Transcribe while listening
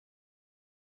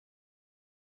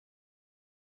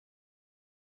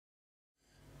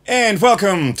And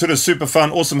welcome to the super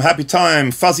fun, awesome, happy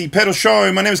time fuzzy pedal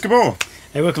show. My name is Gabor.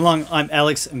 Hey, welcome along. I'm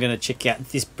Alex. I'm going to check out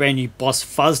this brand new Boss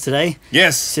Fuzz today.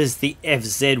 Yes. It says the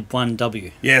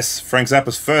FZ-1w. Yes, Frank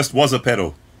Zappa's first Waza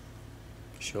pedal.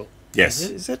 Sure. Yes.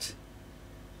 Is it?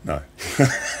 No.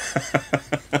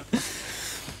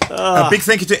 A big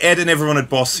thank you to Ed and everyone at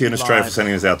Boss here in Australia for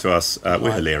sending this out to us.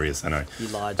 We're hilarious, I know. You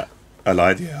lied. I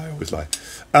lied? Yeah, I always lie.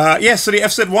 Yeah, so the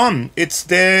FZ-1, it's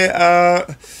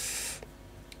their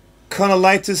kind of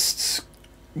latest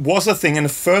Waza thing, and the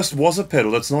first Waza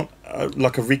pedal that's not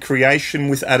like a recreation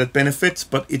with added benefits,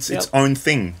 but it's its own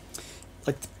thing.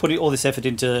 Like putting all this effort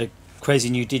into crazy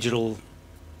new digital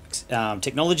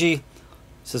technology.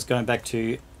 This is going back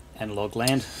to analog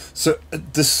land. So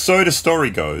the story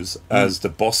goes, as the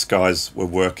Boss guys were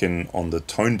working on the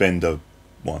Tone Bender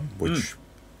one, which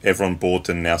everyone bought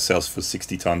and now sells for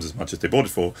 60 times as much as they bought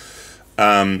it for.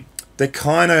 They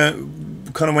kind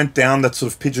of went down that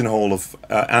sort of pigeonhole of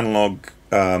analog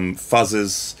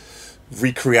fuzzes,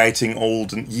 recreating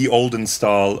ye olden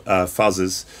style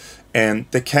fuzzes, and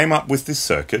they came up with this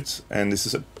circuit, and this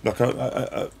is like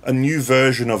a new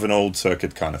version of an old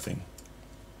circuit kind of thing.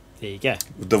 There you go.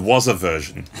 The Waza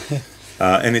version,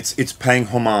 and it's paying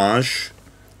homage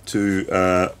to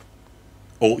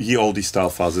ye oldie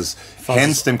style fuzzes.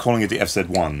 Hence them calling it the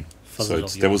FZ-1. So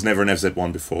there was never an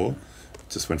FZ-1 before.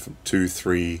 Just went from 2,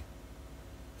 3,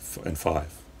 and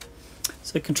 5.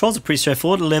 So controls are pretty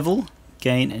straightforward. Level,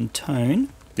 gain, and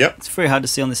tone. Yep. It's very hard to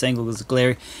see on this angle because it's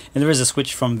glary. And there is a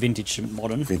switch from vintage to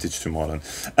modern. Vintage to modern.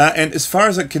 And as far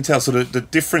as I can tell, so the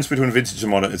difference between vintage and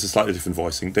modern is a slightly different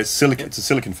voicing. There's silicon. It's a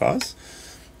silicon fuzz.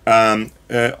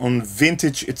 On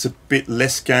vintage, it's a bit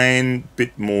less gain,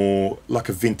 bit more like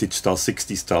a vintage style,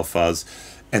 60s style fuzz.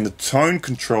 And the tone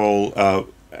control,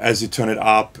 as you turn it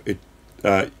up, it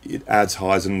adds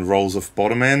highs and rolls off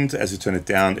bottom end. As you turn it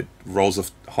down, it rolls off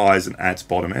highs and adds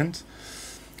bottom end.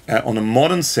 On a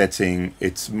modern setting,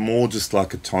 it's more just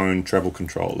like a tone treble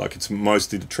control. Like it's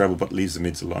mostly the treble, but leaves the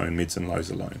mids alone, mids and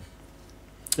lows alone.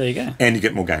 There you go. And you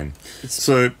get more gain. It's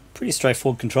so pretty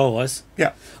straightforward control-wise.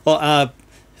 Yeah. Well,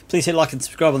 please hit like and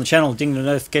subscribe on the channel. Ding the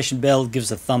notification bell. Give us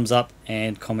a thumbs up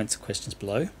and comments and questions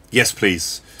below. Yes,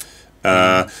 please.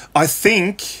 I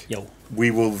think Yo.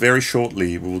 we will very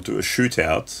shortly, we will do a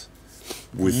shootout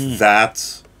with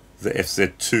that, the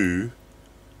FZ-2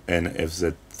 and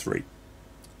FZ-3.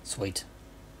 Sweet.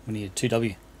 We need a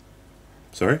 2W.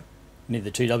 Sorry? We need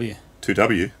the 2W.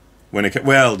 2W? When it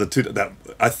well,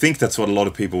 I think that's what a lot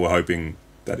of people were hoping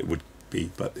that it would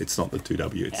be, but it's not the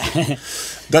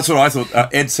 2W. That's what I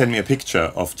thought. Ed sent me a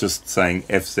picture of just saying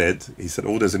FZ. He said,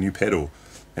 oh, there's a new pedal.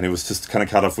 And it was just kind of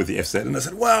cut off with the FZ. And I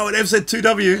said, wow, an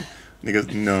FZ-2W. And he goes,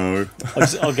 no.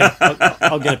 I'll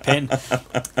get a pen.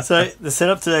 So the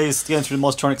setup today is going through the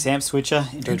Mostronics amp switcher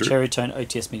into a Cherry Tone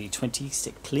OTS Mini 20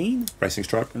 stick clean. Racing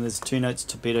stripe. And there's 2 notes,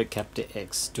 torpedo, captor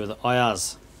X. Do the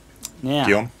IRs. Now.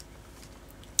 Dion.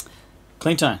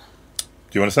 Clean tone. Do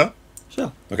you want to start?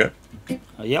 Sure. Okay.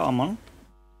 Yeah, I'm on.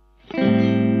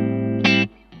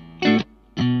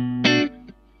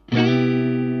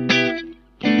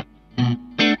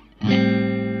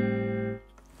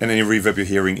 And any reverb you're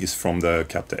hearing is from the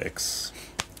Captor X.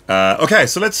 Okay,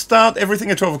 so let's start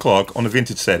everything at 12 o'clock on a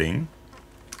vintage setting.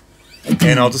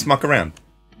 And I'll just muck around.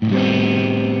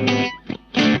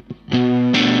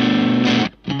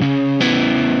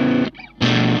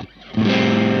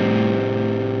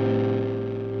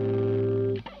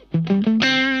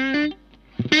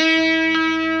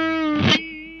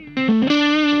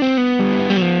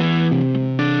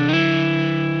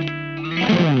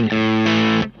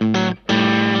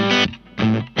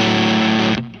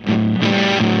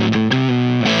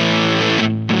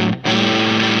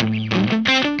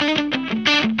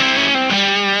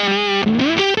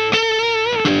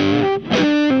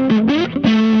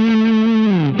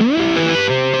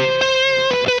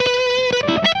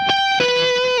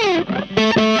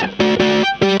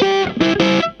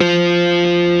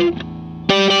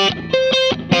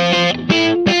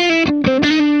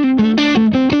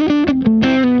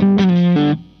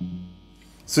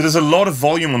 So there's a lot of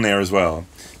volume on there as well.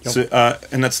 Yep. So,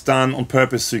 and that's done on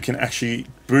purpose so you can actually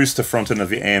boost the front end of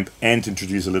the amp and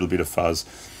introduce a little bit of fuzz.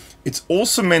 It's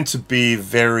also meant to be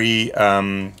very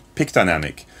pick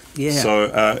dynamic. Yeah.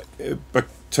 So but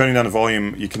turning down the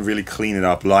volume, you can really clean it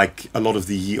up like a lot of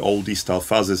the ye oldie style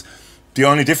fuzzes. The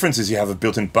only difference is you have a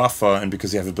built-in buffer, and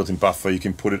because you have a built-in buffer, you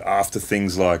can put it after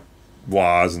things like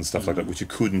wahs and stuff like that, which you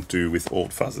couldn't do with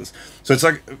old fuzzes. So it's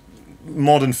like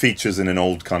modern features in an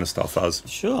old kind of style fuzz.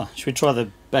 Sure. Should we try the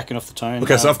backing off the tone?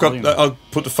 Okay, so I'll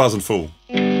put the fuzz on full.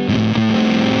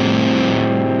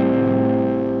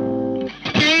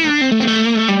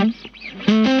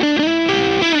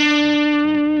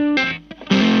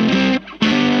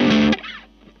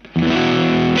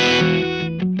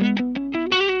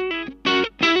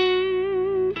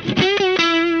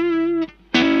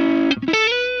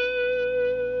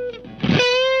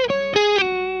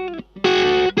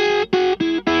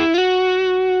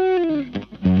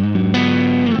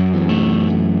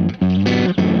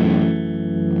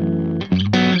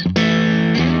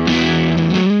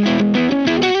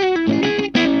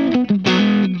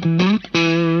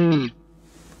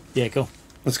 cool.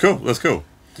 That's cool. That's cool.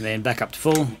 And then back up to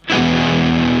full.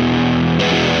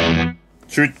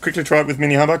 Should we quickly try it with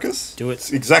mini humbuckers? Do it.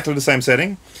 It's exactly the same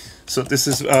setting. So this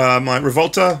is my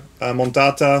Rivolta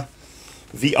Mondata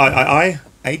VIII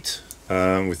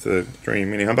with the three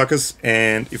mini humbuckers.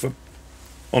 And if we're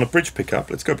on a bridge pickup,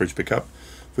 let's go bridge pickup,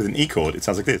 with an E chord, it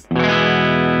sounds like this.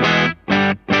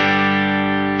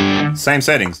 Same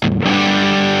settings.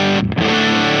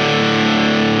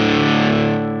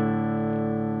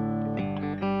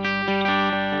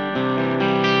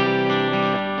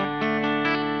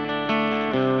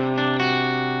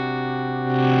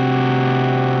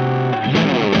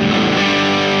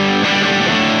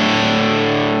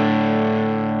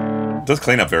 Does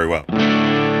clean up very well.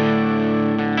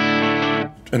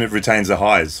 And it retains the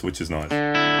highs, which is nice.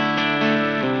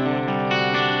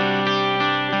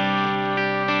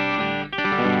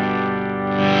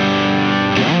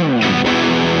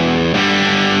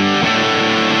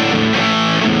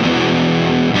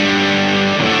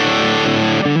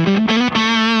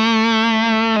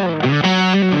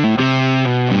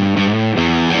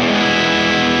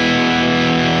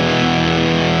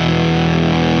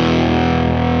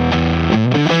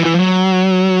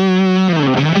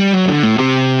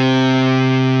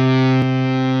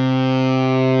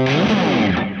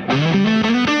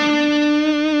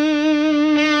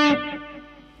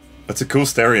 That's a cool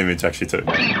stereo image actually too.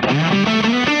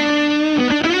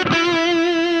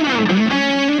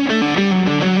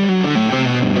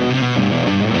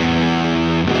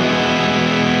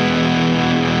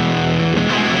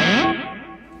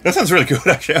 That sounds really good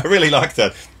actually, I really like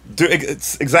that.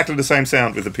 It's exactly the same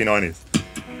sound with the P90s.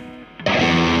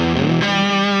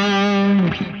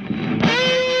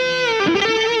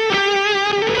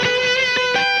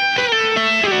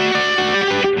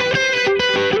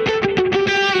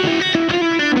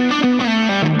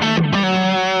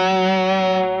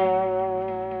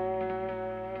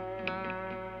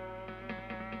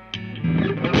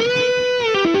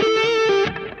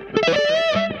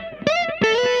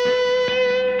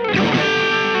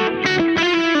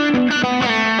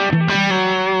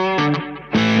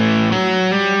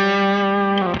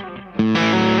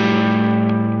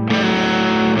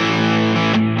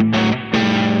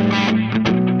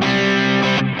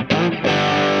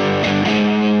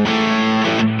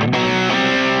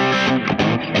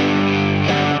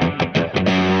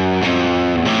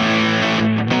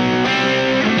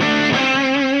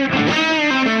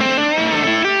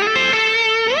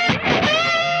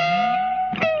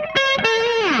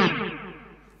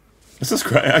 This is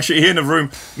great. Actually, here in the room,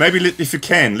 maybe if you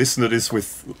can, listen to this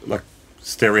with like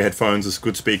stereo headphones or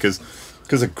good speakers,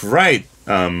 because a great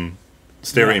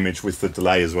stereo image with the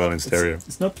delay as well in stereo.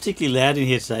 It's not particularly loud in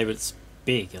here today, but it's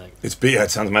big. Like, it's big. Yeah,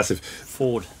 it sounds massive.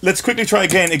 Ford. Let's quickly try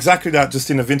again exactly that,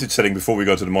 just in a vintage setting before we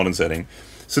go to the modern setting.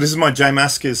 So this is my J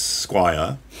Mascis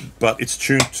Squire, but it's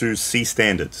tuned to C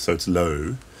standard, so it's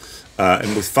low.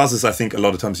 And with fuzzes, I think a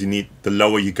lot of times you need, the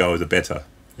lower you go, the better.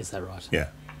 Is that right? Yeah.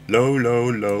 Low, low,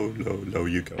 low, low, low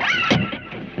you go.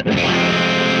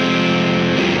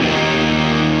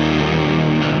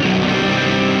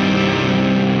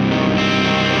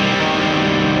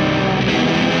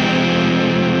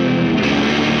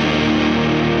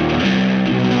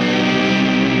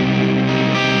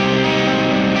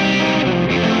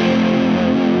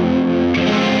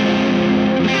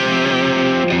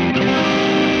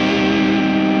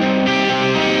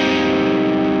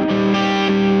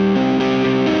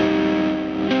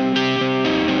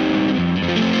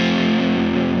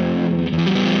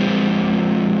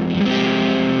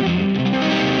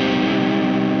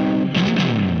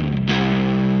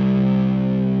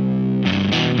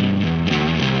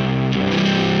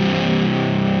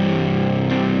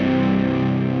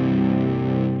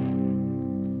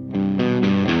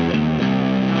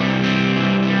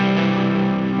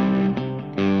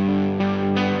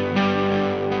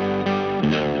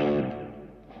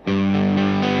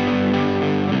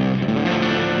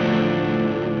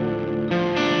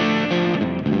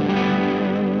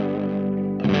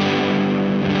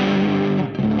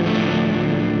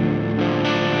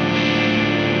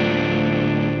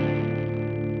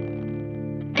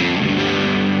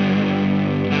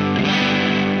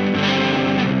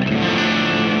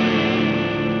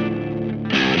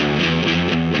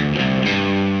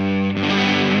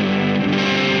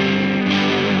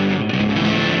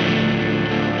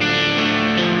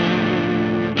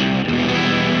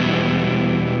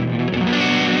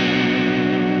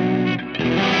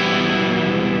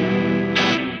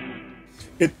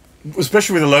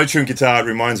 Especially with a low tune guitar, it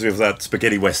reminds me of that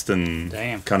spaghetti western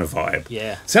kind of vibe.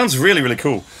 Yeah. Sounds really, really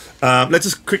cool.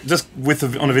 Let's just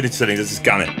on a vintage setting, let's just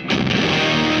gun it.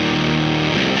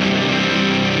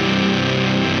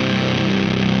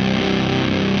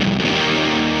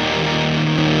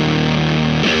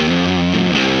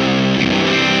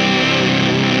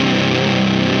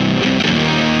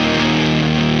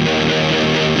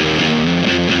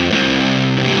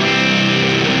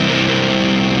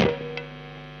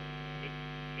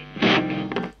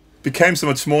 became so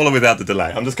much smaller without the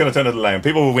delay. I'm just going to turn the delay on.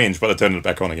 People will whinge, but I turned it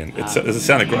back on again. It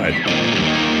sounded great.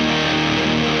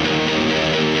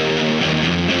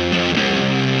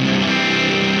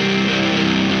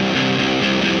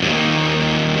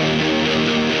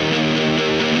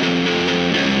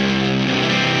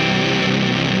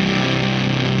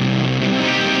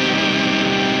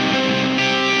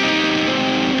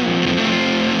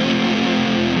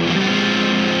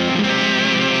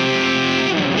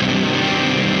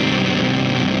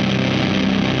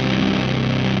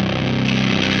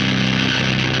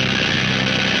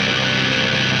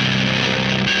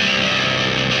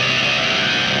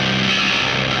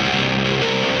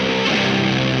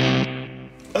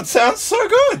 That sounds so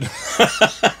good.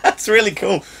 That's really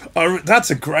cool. That's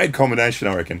a great combination,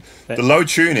 I reckon. The low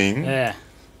tuning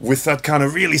with that kind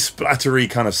of really splattery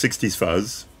kind of 60s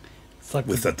fuzz. It's like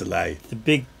with that delay. The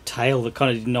big tail that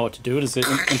kind of didn't know what to do. Is it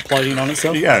imploding on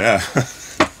itself? Yeah.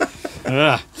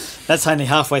 That's only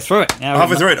halfway through it. Now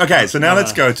halfway through it. Okay, so now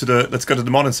let's go to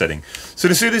the modern setting. So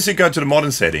as soon as you go to the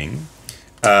modern setting,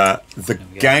 the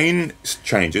gain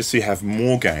changes. So you have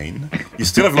more gain. You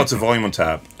still have lots of volume on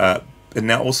tap. And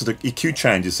now also the EQ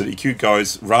changes. So the EQ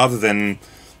goes, rather than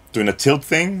doing a tilt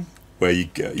thing where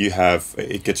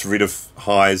it gets rid of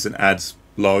highs and adds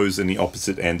lows, and the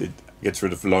opposite end it gets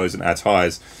rid of lows and adds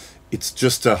highs. It's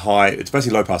just a high. It's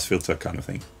basically low pass filter kind of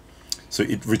thing. So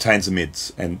it retains the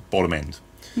mids and bottom end.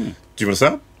 Do you want to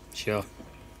start? Sure.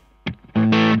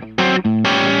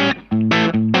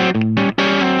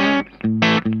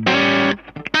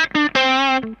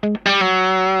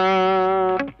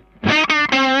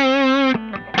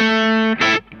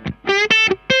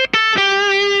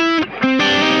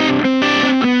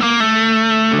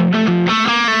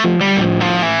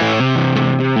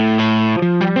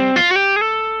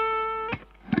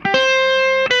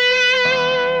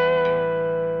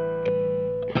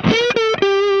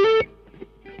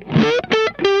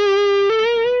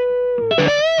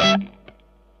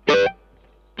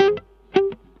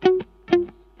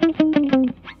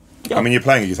 I mean, you're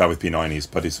playing a guitar with P90s,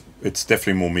 but it's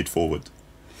definitely more mid-forward,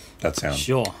 that sound.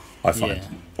 Sure. I find.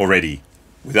 Already,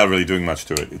 without really doing much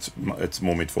to it, it's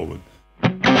more mid-forward.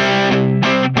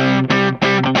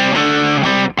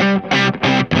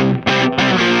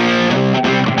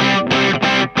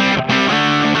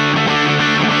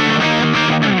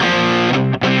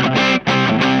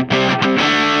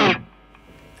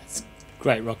 That's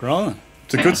great rock and roll.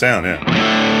 It's a good sound, yeah.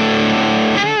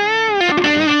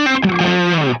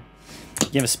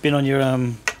 You have a spin on your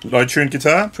low tuned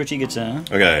guitar? Pretty guitar.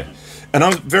 Okay. And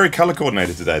I'm very colour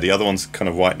coordinated today. The other one's kind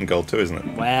of white and gold too, isn't it?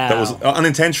 Wow. That was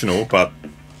unintentional, but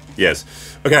yes.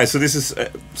 Okay, so this is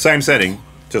same setting,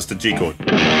 just a G chord.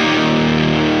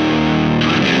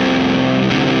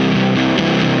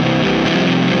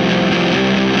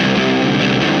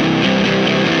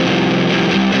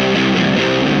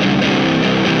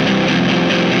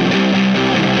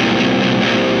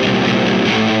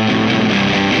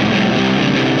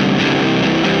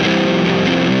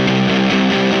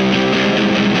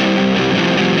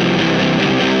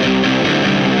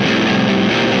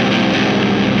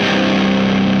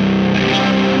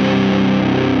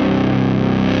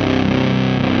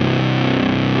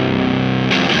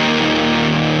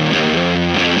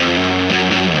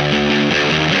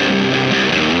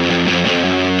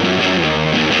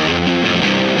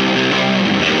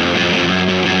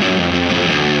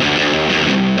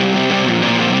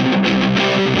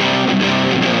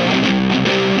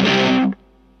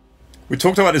 We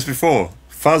talked about this before.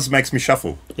 Fuzz makes me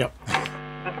shuffle. Yep.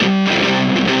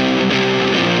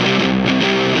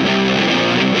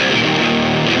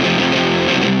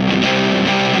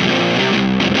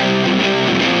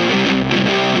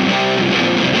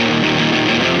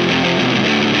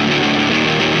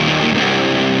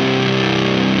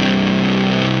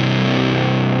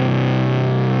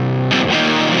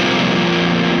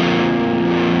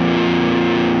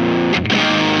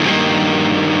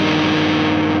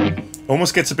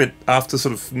 Almost gets a bit after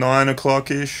sort of 9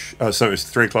 o'clock-ish. Oh, sorry, it's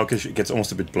 3 o'clock-ish. It gets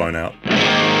almost a bit blown out.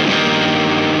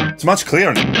 It's much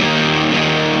clearer.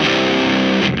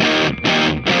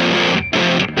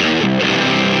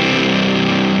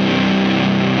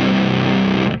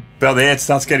 About there, it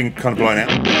starts getting kind of blown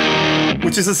out,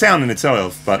 which is a sound in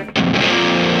itself, but...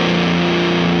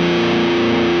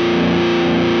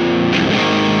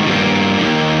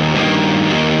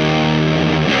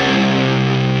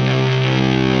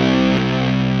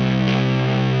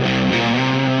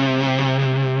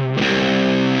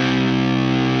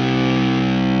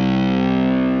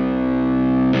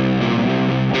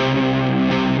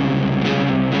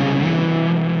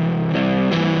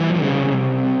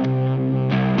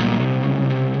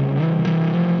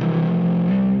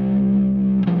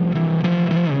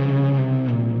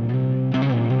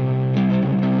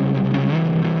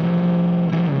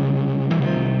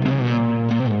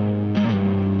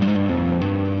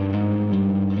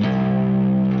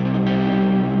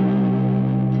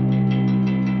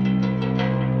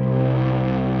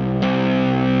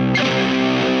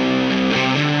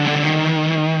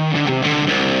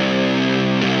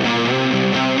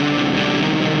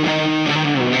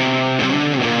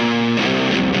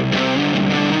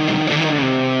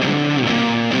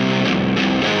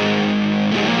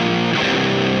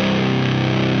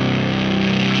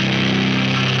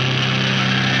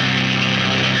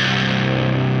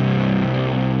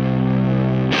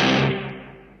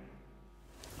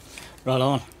 Right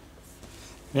on.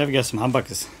 We have to go some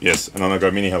humbuckers. Yes, and I'm going to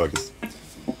go mini humbuckers.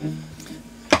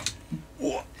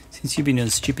 Since you've been doing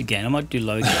a stupid game, I might do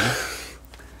low game.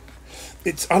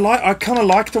 I kind of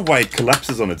like the way it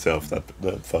collapses on itself, that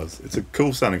fuzz. It's a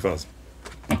cool sounding fuzz.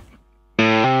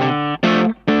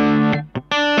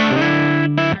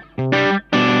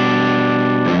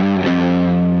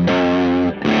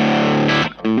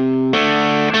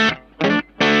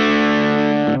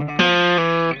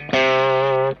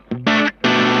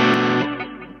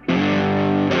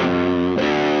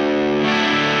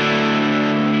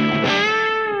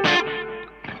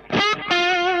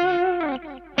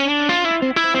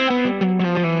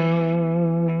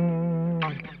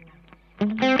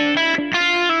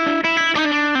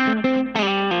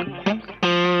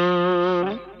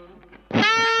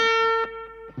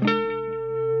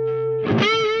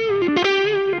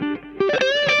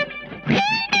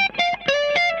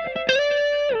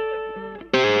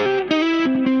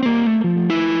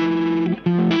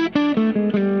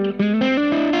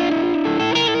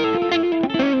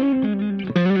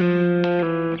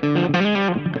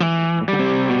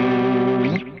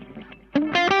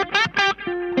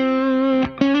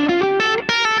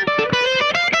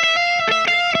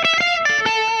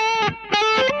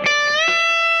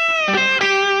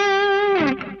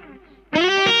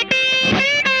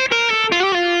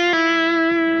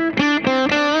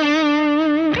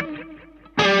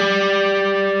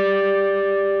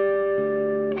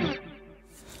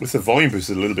 With the volume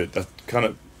boosted a little bit, that kind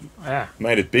of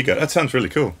made it bigger. That sounds really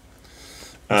cool.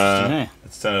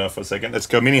 Let's turn it off for a second. Let's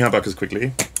go mini humbuckers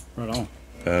quickly. Right on.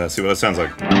 See what that sounds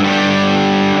like.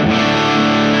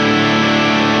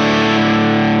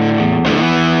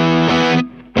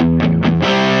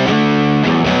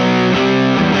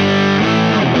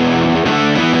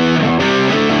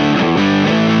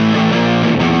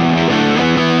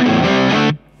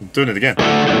 I'm doing it again.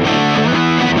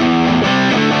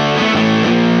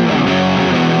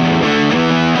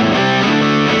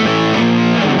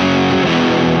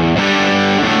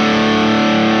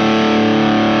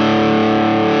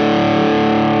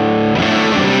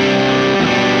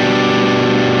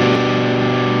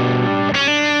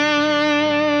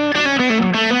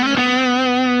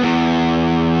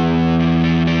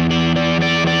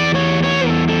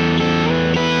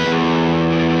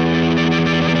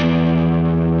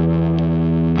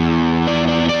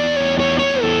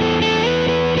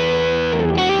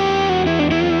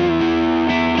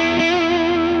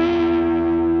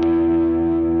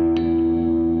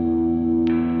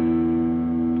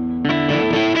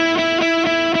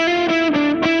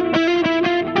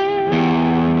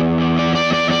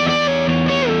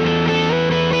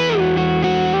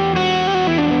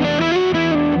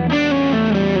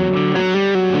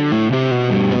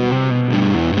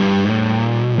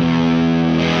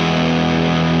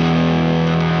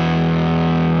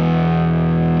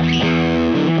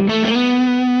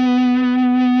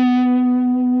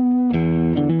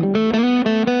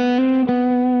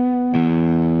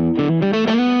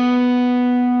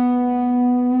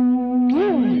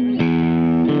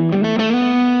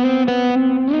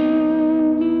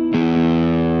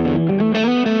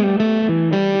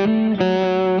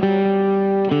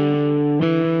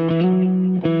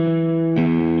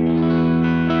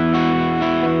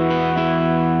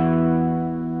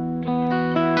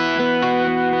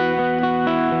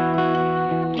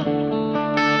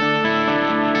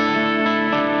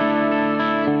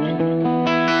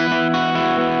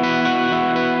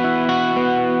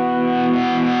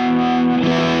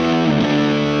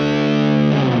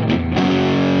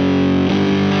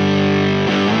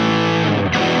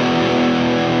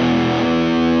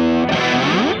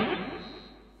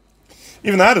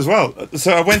 Even that as well.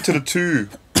 So I went to the two,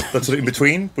 that's sort of in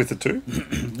between with the two.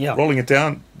 Yeah. Rolling it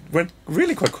down, went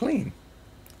really quite clean.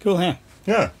 Cool, huh?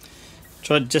 Yeah.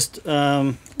 Tried just with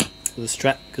a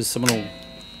Strat because someone will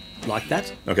like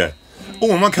that. Okay.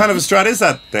 Oh, and what kind of a Strat is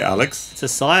that there, Alex? It's a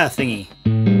Sire thingy.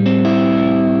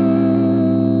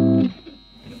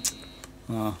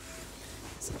 Oh,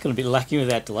 it's got a bit lacking with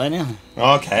that delay now.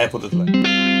 Okay, I put the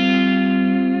delay.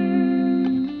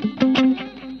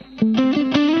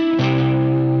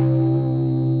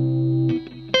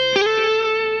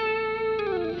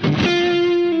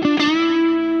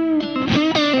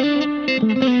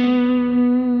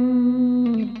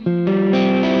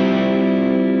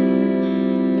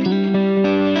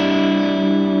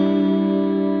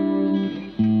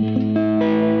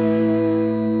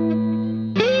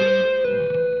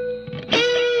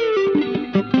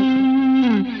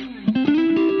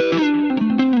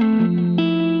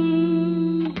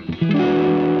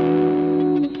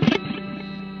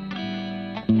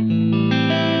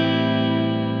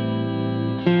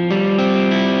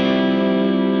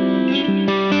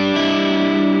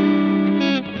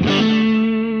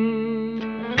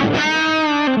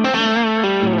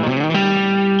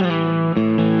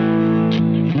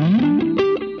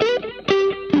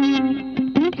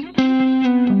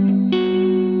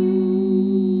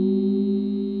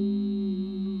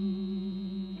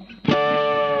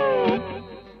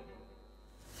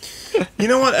 You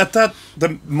know what? At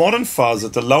the modern fuzz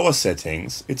at the lower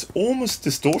settings, it's almost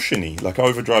distortion-y, like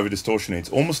overdrive distortion-y. It's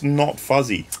almost not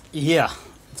fuzzy. Yeah,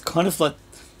 it's kind of like,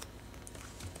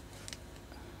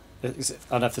 I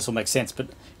don't know if this will make sense, but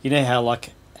you know how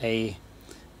like a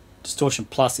distortion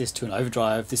plus is to an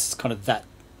overdrive. This is kind of that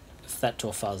to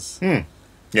a fuzz.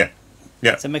 Yeah.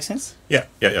 Does that make sense? Yeah.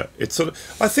 It's sort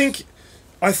of.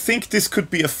 I think this could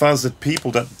be a fuzz that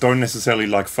people that don't necessarily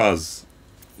like fuzz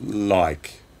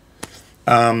like.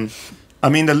 I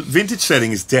mean, the vintage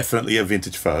setting is definitely a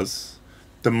vintage fuzz.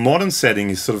 The modern setting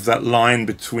is sort of that line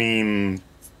between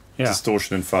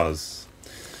distortion and fuzz.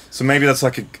 So maybe that's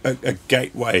like a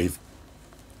gateway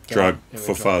drug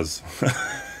for fuzz.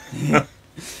 I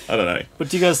don't know. What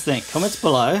do you guys think? Comments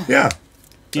below. Yeah.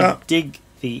 Do you dig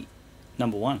the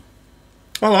number one?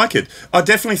 I like it. I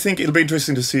definitely think it'll be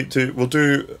interesting to see. We'll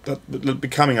do. It'll be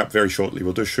coming up very shortly.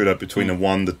 We'll do a shootout between the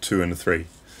 1, the 2, and the 3.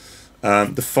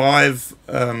 The 5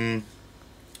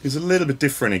 is a little bit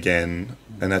different again,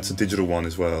 and that's a digital one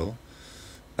as well.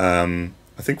 I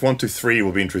think 1, 2, 3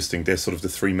 will be interesting. They're sort of the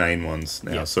 3 main ones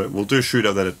now. So we'll do a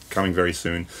shootout that are coming very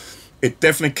soon. It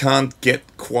definitely can't get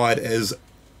quite as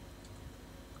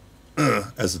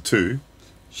the 2.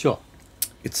 Sure.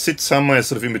 It sits somewhere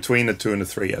sort of in between the 2 and the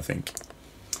 3, I think.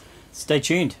 Stay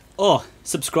tuned. Oh,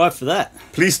 subscribe for that.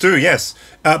 Please do, yes.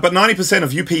 But 90%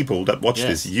 of you people that watch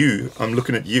this, I'm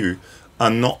looking at you, are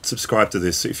not subscribed to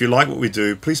this. So if you like what we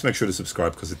do, please make sure to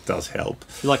subscribe because it does help.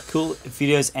 If you like cool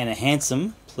videos and are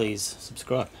handsome, please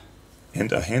subscribe.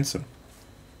 And are handsome.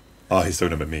 Oh, he's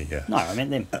talking about me, yeah. No, I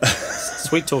meant them.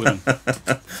 Sweet talking them.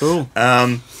 Cool.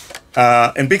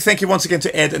 And big thank you once again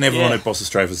to Ed and everyone at Boss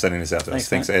Australia for sending this out to us.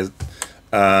 Thanks, Ed.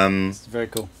 It's very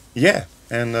cool. Yeah,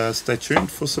 and stay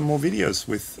tuned for some more videos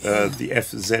with the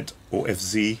FZ or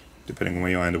FZ, depending on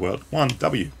where you are in the world.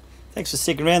 1W. Thanks for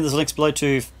sticking around. There's links below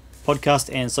to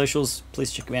podcast and socials.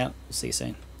 Please check them out. We'll see you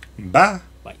soon. Bye.